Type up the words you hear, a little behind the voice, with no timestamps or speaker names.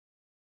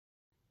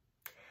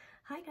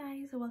Hi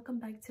guys, welcome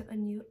back to a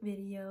new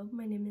video.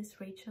 My name is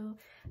Rachel.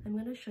 I'm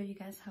going to show you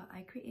guys how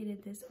I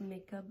created this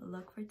makeup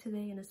look for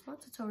today in a small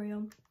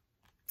tutorial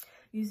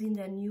using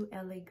the new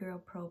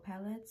Lagirl Pro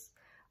palettes.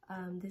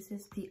 This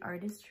is the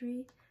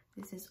Artistry.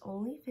 This is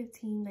only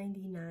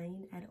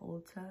 $15.99 at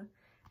Ulta,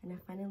 and I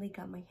finally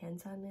got my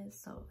hands on it,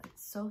 so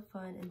it's so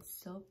fun and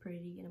so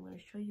pretty. And I'm going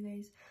to show you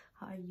guys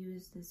how I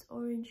use this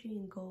orangey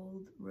and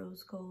gold,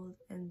 rose gold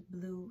and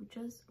blue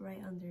just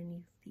right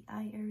underneath the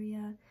eye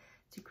area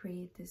to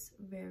create this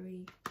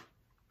very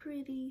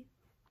pretty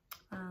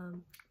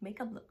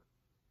makeup look.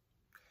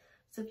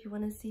 So if you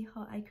want to see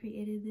how I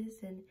created this,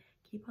 then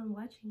keep on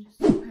watching. Just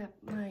to prep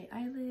my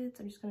eyelids,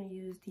 I'm just going to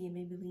use the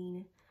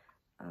Maybelline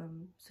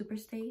Super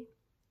Stay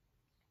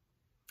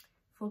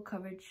Full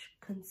Coverage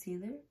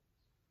Concealer,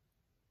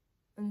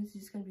 and this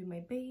is going to be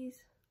my base.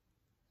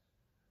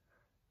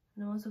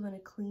 And I'm also going to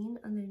clean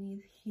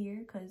underneath here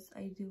because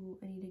I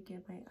need to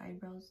get my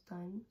eyebrows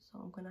done, so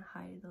I'm going to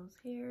hide those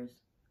hairs.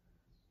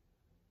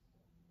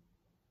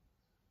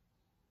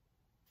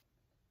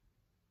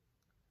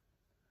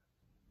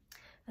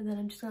 And then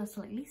I'm just gonna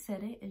slightly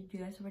set it, and you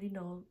guys already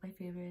know my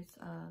favorites,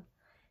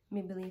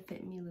 Maybelline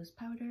Fit Me Loose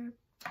Powder,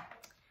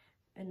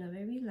 and a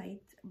very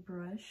light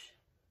brush.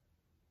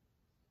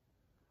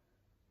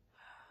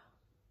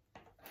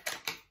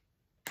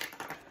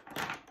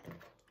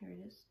 Here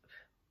it is,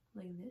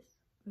 like this,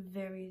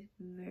 very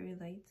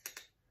light.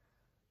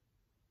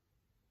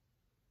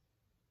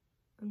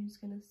 I'm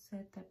just gonna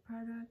set that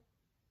product.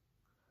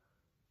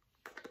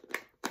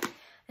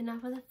 And now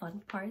for the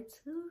fun parts.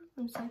 Ooh,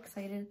 I'm so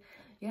excited.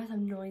 You guys have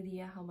no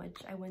idea how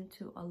much I went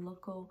to a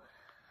local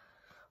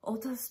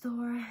Ulta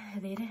store.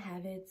 They didn't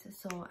have it,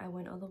 so I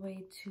went all the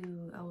way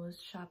to, I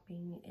was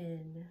shopping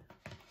in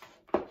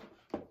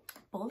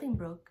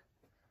Bolingbrook,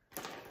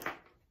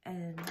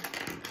 and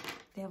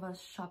they have a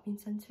shopping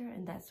center,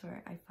 and that's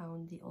where I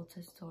found the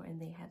Ulta store,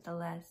 and they had the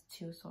last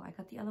two, so I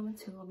got the other one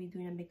too. I'll be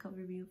doing a makeup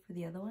review for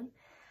the other one,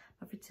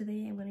 but for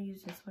today I'm going to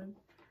use this one.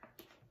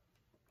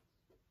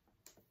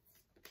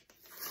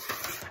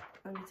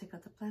 Let me take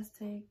out the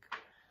plastic.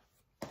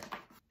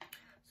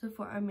 So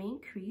for our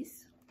main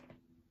crease,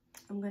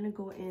 I'm gonna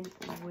go in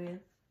with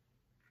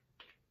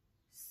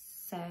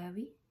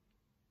Savvy,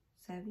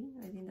 I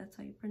think that's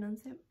how you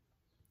pronounce it.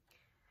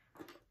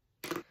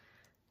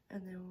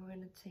 And then we're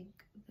gonna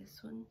take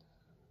this one,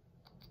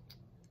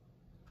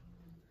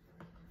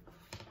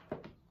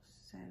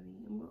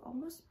 Savvy, and we're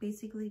almost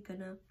basically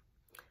gonna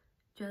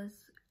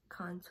just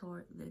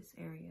contour this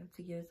area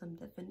to give some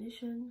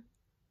definition.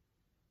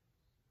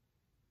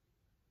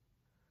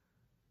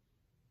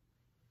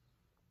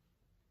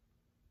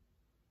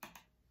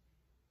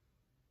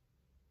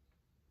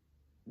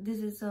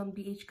 This is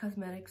BH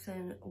Cosmetics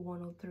in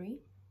 103.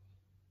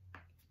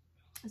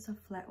 It's a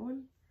flat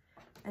one.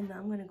 And now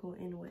I'm going to go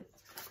in with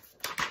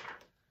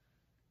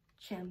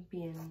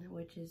Champion,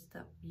 which is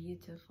the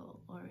beautiful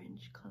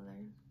orange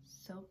color.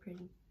 So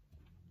pretty.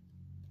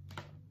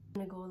 I'm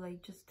going to go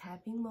like just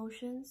tapping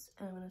motions.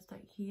 And I'm going to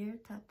start here.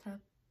 Tap, tap,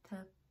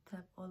 tap,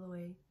 tap all the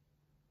way.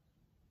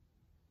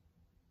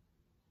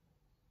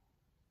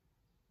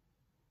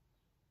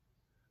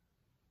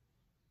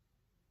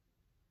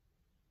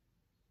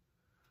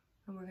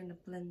 And we're going to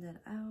blend that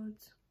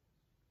out.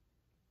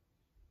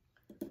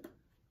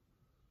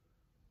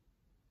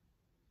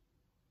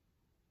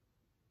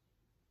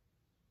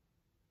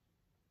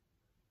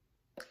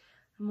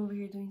 I'm over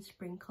here doing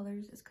spring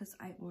colors. It's because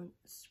I want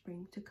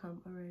spring to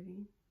come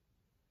already.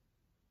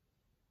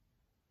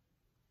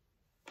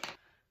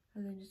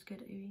 And then just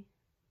get a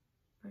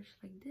brush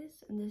like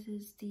this. And this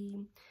is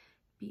the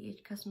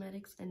BH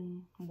Cosmetics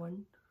in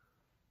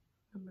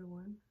number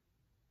 1.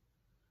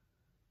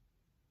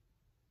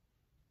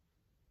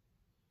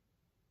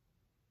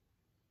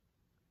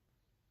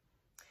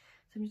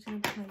 So I'm just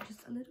going to apply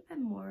just a little bit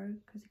more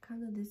because it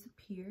kind of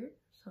disappeared.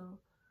 So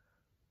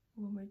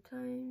one more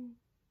time.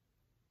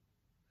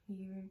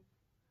 Here.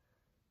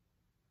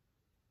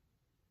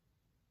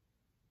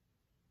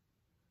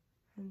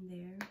 And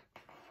there.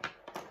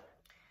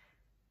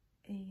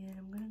 And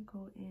I'm going to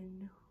go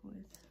in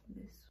with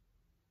this.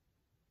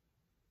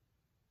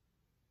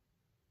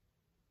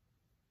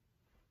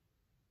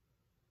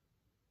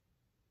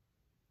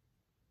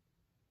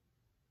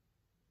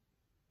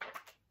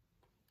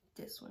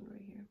 This one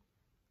right here.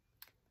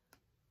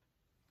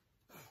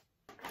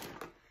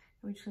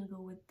 We're just gonna go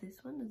with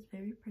this one that's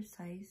very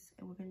precise,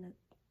 and we're gonna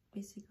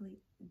basically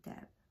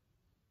dab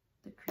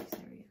the crease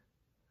area.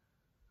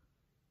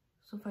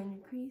 So find your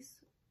crease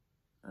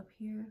up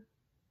here.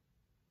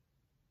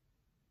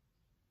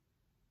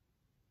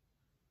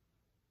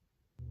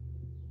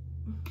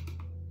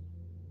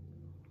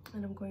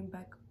 And I'm going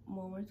back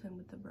one more time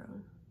with the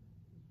brown.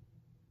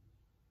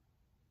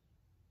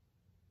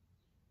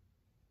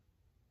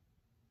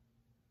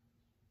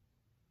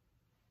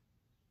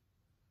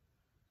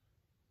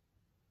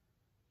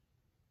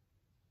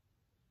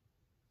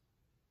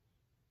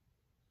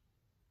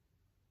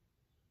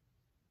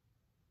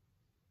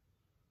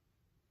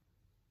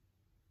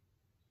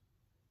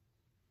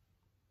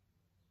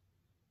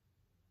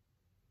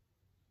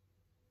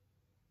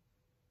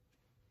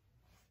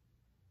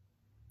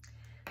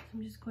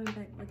 I'm just going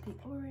back with the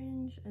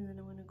orange, and then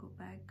I want to go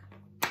back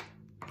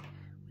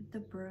with the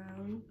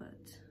brown,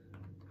 but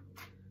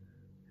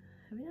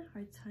I'm having a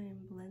hard time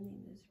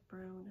blending this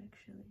brown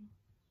actually.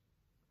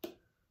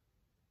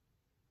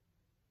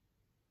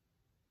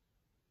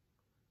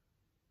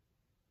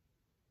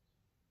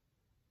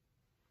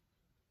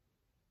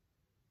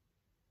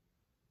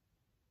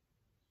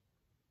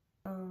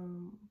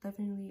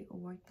 Definitely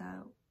worked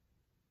out.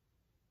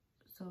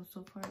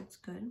 So far it's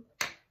good.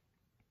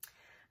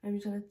 I'm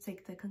just gonna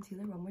take the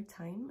concealer one more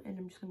time, and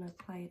I'm just gonna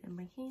apply it in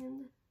my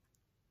hand.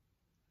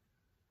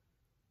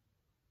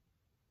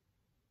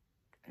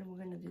 And we're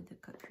gonna do the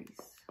cut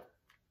crease.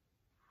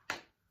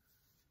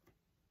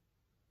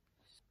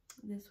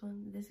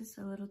 This is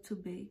a little too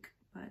big,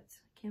 but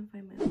I can't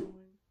find my other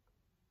one.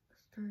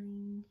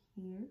 Starting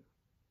here.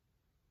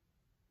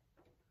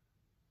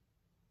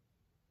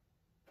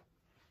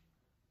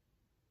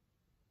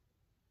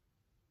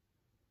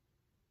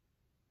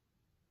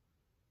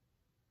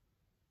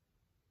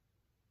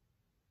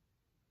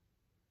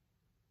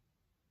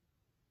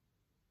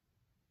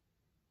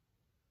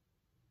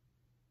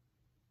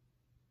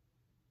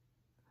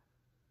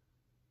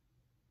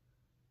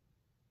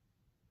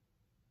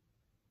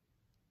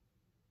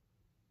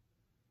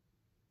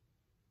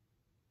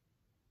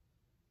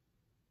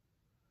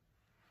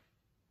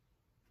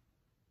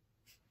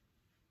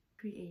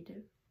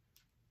 Creative.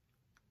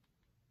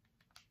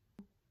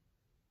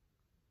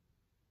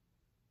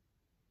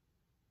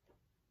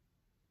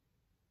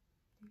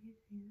 Do you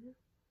see that?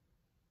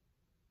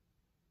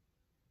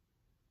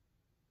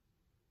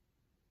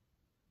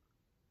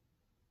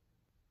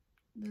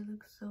 That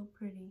looks so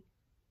pretty.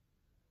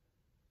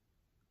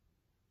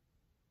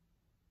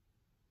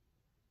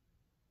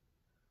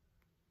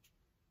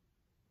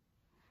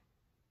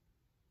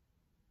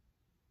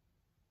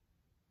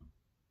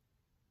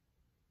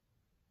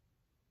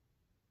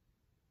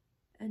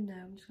 And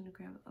now I'm just gonna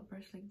grab a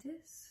brush like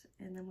this,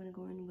 and I'm gonna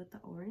go in with the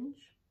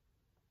orange.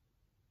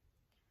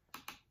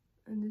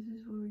 And this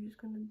is where we're just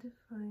gonna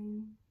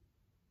define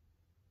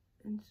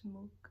and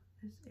smoke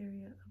this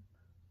area up.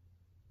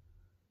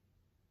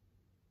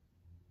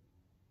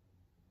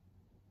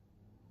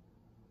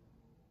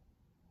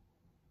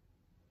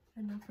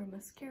 And now for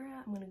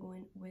mascara, I'm gonna go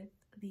in with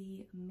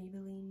the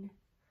Maybelline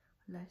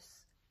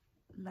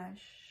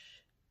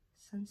lash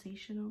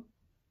sensational.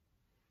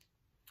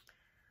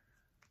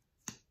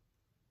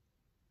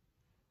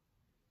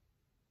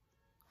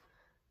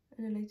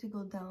 And I like to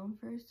go down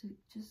first to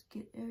just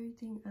get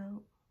everything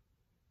out.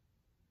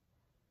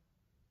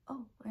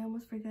 Oh, I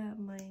almost forgot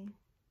my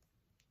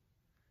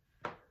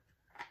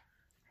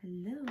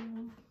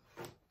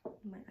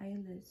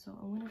eyelid. So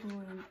I'm gonna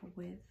go in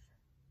with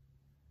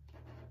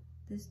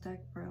this dark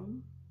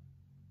brown.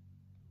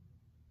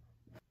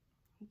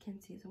 You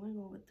can't see it, so I'm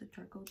gonna go with the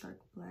charcoal dark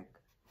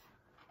black.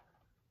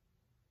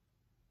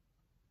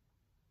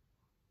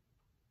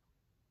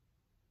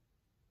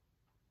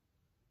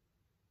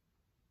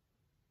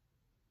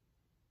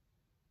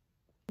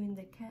 In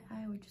the cat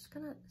eye, we're just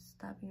gonna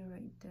stop it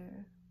right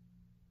there.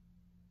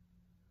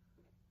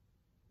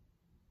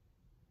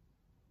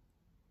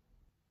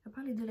 I'll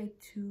probably do like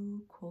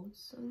 2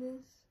 coats of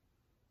this.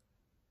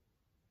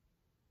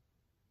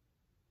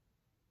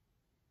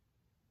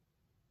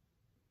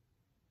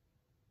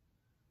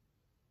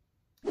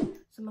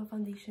 So my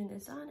foundation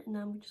is on, and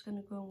now I'm just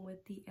gonna go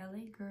with the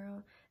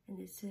Lagirl, and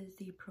this is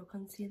the Pro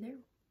Concealer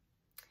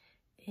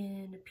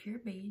in pure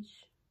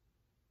beige.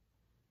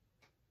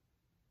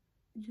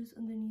 Just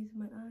underneath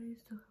my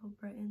eyes to help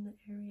brighten the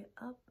area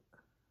up.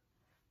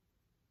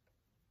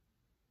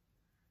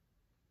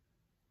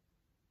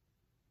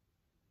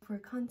 For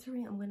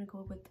contouring, I'm gonna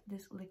go with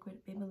this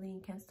liquid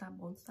Maybelline Can't Stop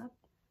Won't Stop.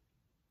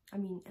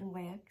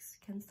 NYX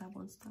Can't Stop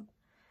Won't Stop.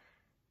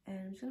 And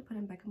I'm just gonna put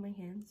it back on my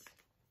hands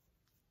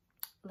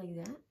like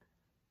that.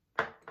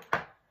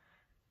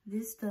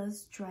 This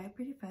does dry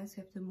pretty fast.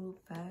 You have to move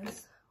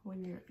fast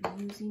when you're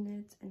using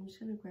it. And I'm just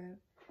gonna grab,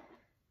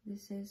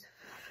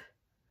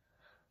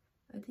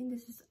 I think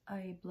this is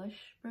a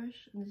blush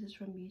brush, and this is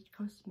from Beige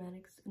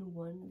Cosmetics in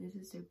 1. This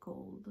is their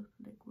gold,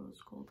 like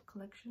rose gold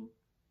collection.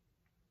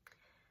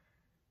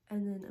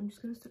 And then I'm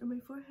just gonna start on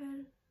my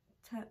forehead,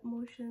 tap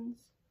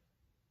motions,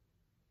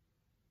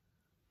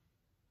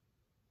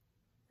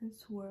 and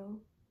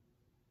swirl.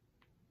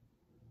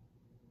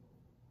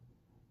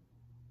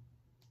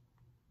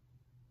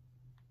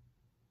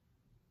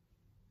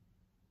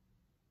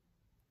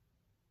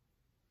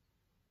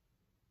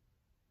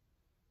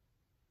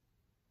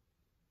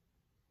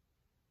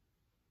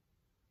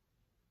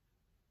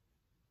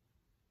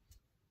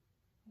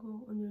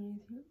 Go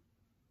underneath here.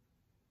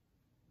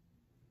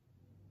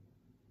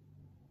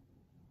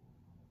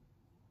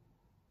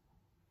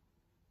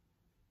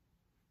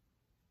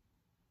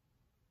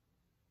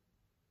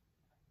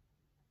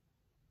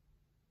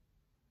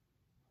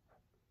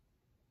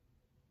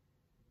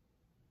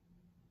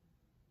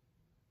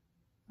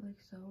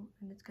 Like so,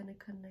 and it's gonna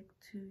connect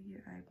to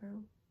your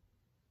eyebrow.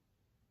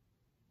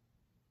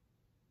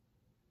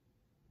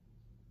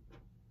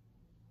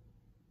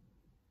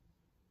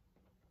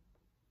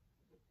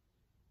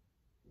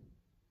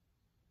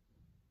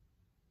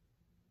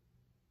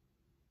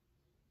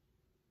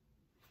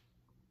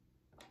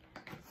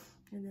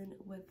 And then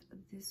with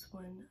this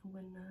one, I'm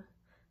gonna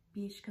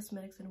Beige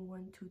Cosmetics in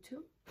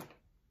 122.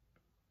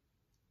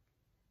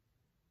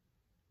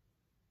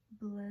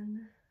 Blend,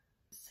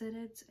 set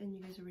it, and you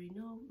guys already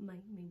know my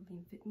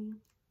Maybelline Fit Me.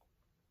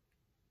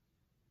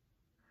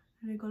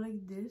 And I go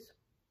like this,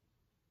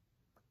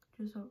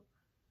 just so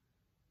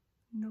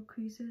no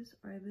creases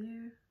are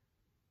there.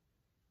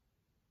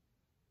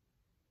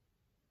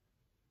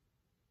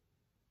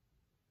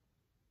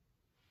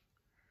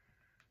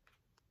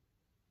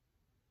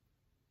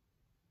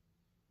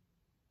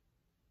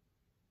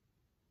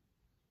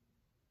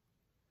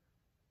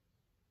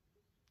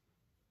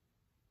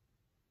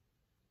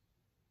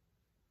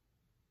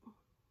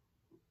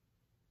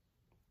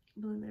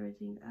 Blend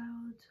everything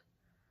out.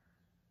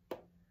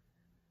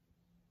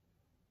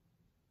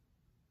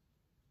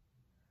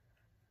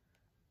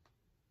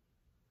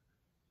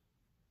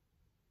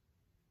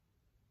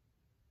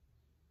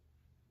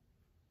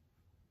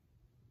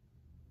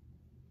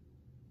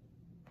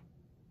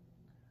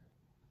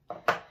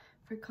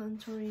 For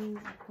contouring,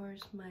 of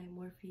course, my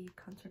Morphe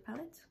contour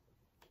palette.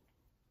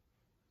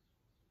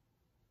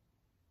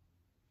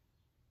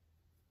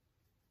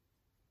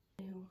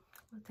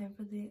 Time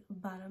for the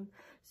bottom.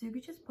 So you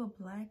could just put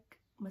black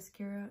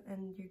mascara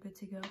and you're good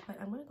to go.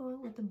 But I'm gonna go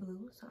with the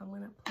blue, so I'm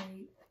gonna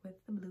play with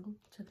the blue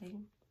today.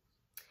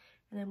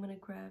 And I'm gonna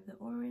grab the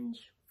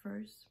orange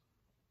first.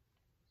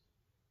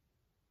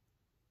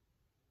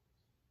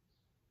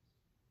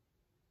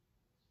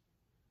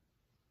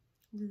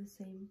 Do the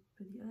same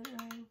for the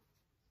other eye.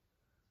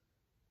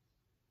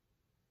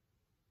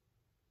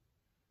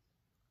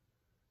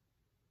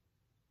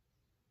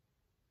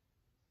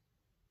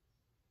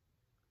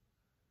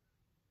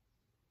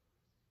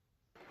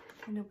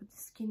 And then with the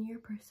skinnier,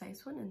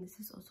 precise one, and this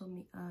is also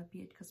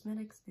BH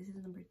Cosmetics. This is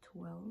number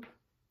 12.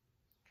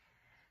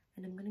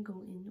 And I'm gonna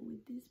go in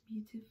with this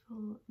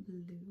beautiful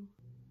blue.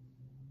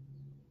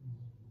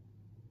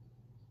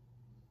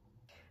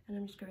 And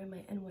I'm just grabbing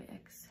my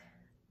NYX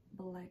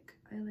black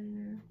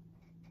eyeliner.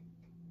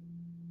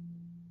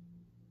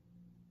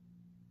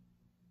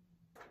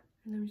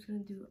 And I'm just gonna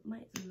do my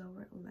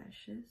lower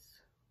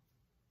lashes.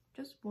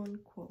 Just one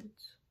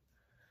quote.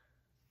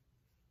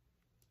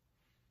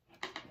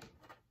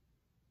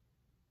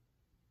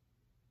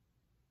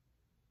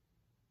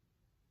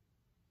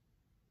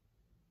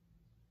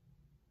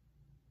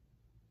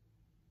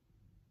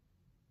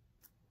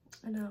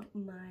 And now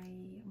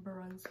my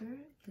bronzer.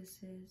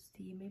 This is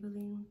the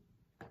Maybelline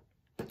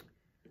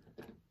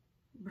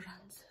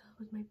bronzer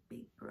with my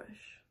big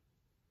brush.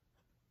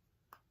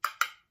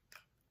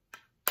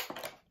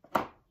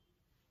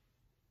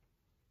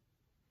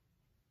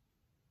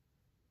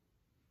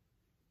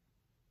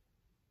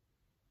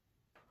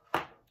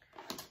 And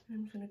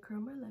I'm just gonna curl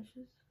my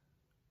lashes.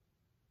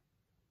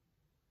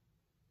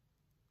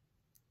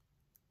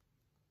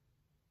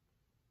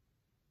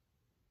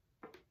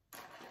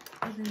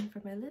 And then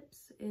for my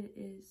lips, it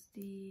is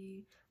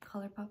the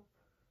Colourpop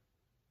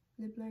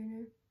lip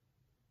liner.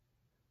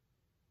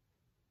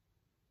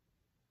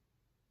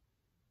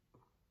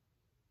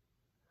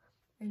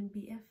 And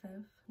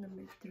BFF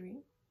number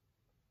 3.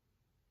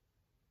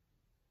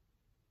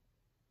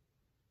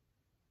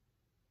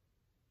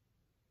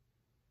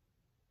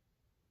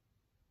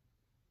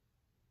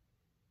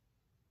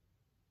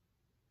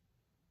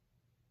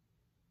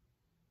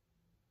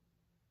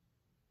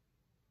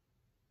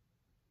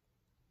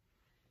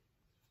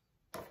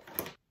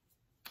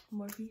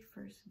 Morphe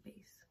First Base.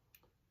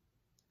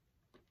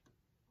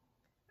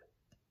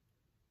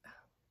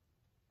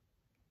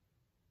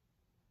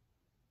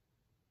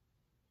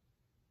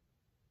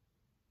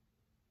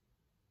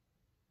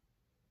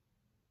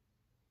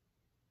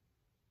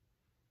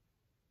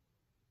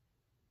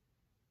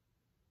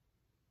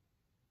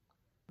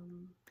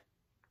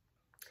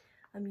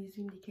 I'm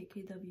using the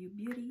KKW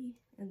Beauty,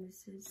 and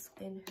this is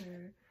in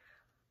her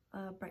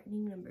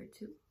brightening number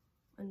 2.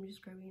 I'm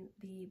just grabbing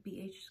the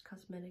BH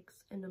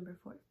Cosmetics in number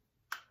 4.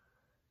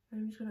 And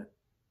I'm just gonna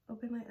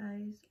open my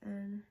eyes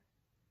and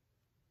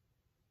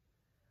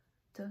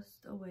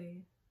dust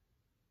away.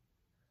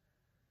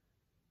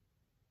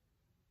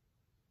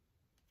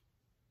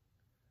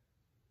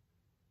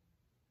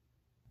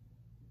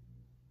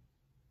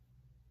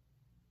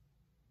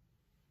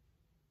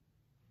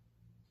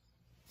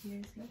 You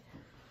guys see?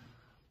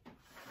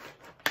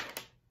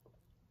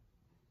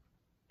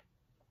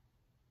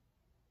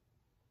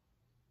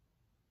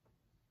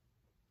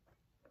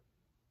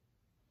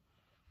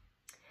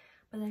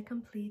 But that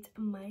completes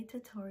my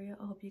tutorial.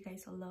 I hope you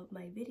guys love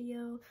my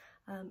video.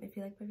 If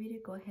you like my video,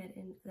 go ahead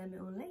and let me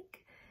know a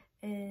like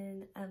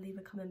and leave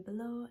a comment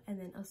below, and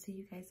then I'll see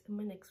you guys in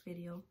my next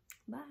video.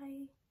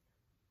 Bye.